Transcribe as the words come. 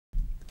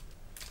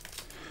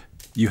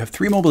You have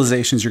 3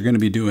 mobilizations you're going to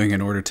be doing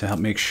in order to help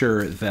make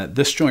sure that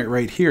this joint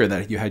right here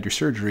that you had your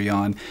surgery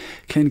on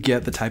can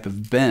get the type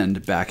of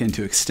bend back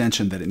into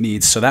extension that it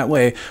needs. So that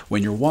way,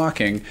 when you're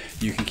walking,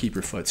 you can keep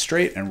your foot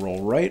straight and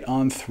roll right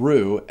on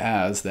through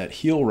as that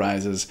heel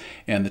rises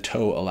and the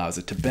toe allows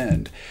it to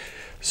bend.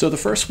 So the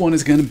first one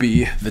is going to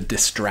be the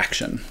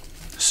distraction.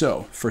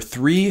 So for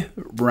 3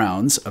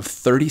 rounds of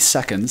 30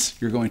 seconds,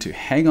 you're going to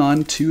hang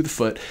on to the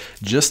foot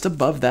just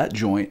above that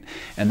joint,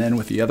 and then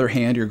with the other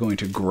hand, you're going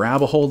to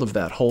grab a hold of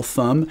that whole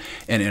thumb,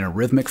 and in a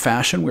rhythmic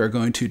fashion, we're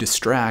going to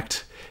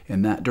distract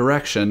in that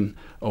direction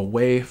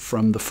away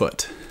from the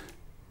foot.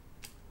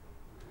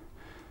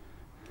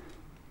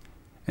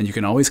 And you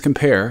can always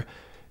compare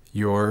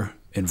your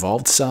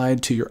involved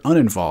side to your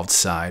uninvolved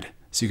side,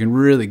 so you can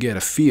really get a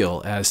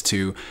feel as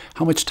to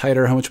how much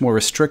tighter, how much more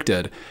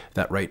restricted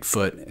that right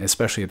foot,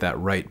 especially that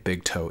right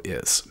big toe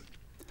is.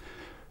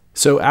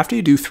 So after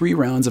you do 3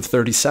 rounds of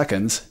 30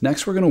 seconds,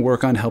 next we're going to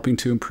work on helping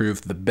to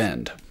improve the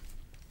bend.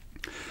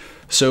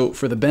 So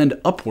for the bend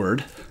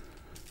upward,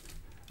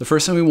 the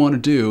first thing we want to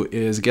do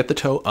is get the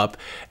toe up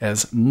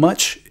as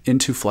much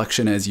into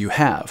flexion as you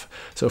have.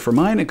 So for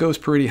mine, it goes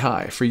pretty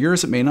high. For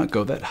yours, it may not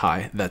go that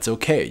high. That's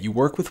okay. You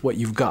work with what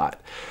you've got.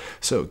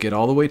 So get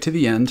all the way to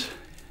the end.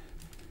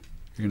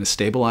 You're going to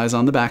stabilize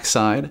on the back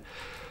side.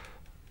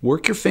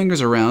 Work your fingers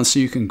around so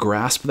you can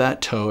grasp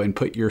that toe and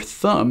put your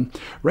thumb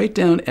right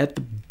down at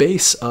the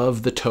base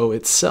of the toe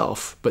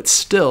itself, but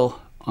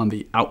still on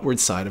the outward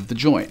side of the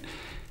joint.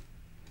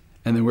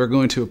 And then we're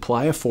going to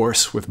apply a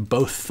force with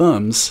both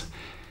thumbs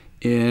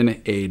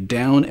in a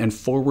down and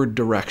forward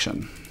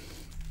direction.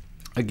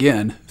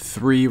 Again,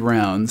 3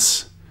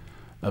 rounds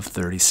of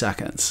 30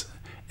 seconds.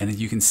 And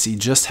you can see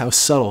just how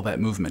subtle that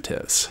movement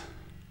is.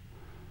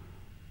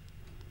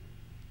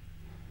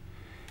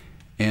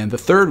 And the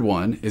third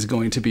one is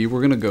going to be, we're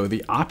going to go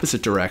the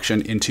opposite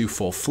direction into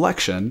full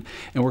flexion,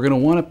 and we're going to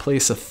want to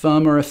place a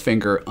thumb or a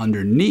finger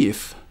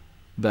underneath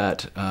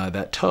that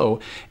toe,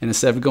 and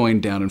instead of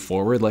going down and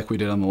forward like we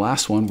did on the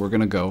last one, we're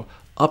going to go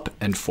up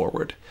and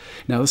forward.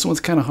 Now this one's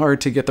kind of hard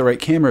to get the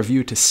right camera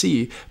view to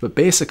see, but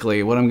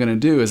basically what I'm going to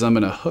do is I'm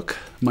going to hook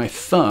my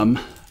thumb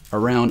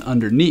around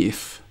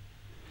underneath,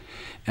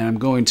 and I'm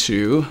going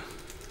to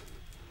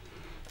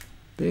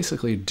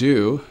basically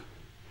do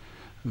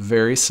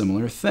very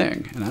similar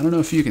thing. And I don't know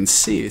if you can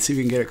see if you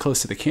can get it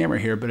close to the camera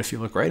here, but if you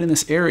look right in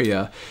this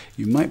area,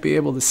 you might be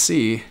able to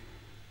see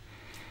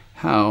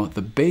how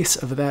the base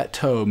of that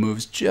toe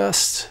moves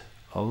just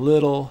a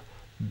little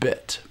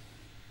bit.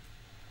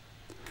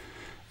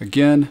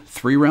 Again,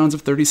 3 rounds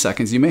of 30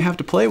 seconds. You may have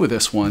to play with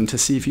this one to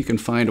see if you can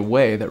find a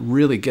way that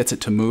really gets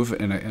it to move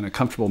in a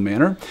comfortable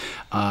manner.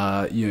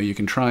 You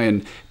can try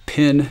and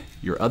pin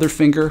your other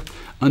finger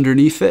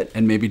underneath it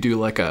and maybe do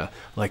like a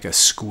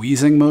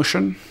squeezing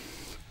motion.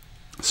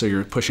 So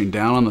you're pushing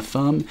down on the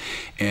thumb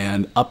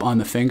and up on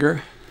the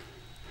finger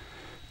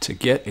to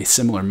get a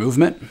similar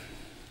movement.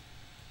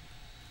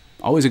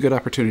 Always a good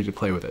opportunity to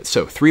play with it.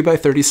 So 3 by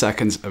 30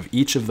 seconds of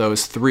each of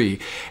those 3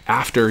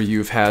 after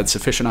you've had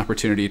sufficient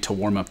opportunity to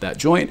warm up that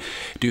joint.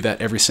 Do that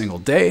every single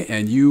day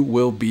and you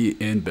will be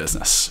in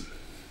business.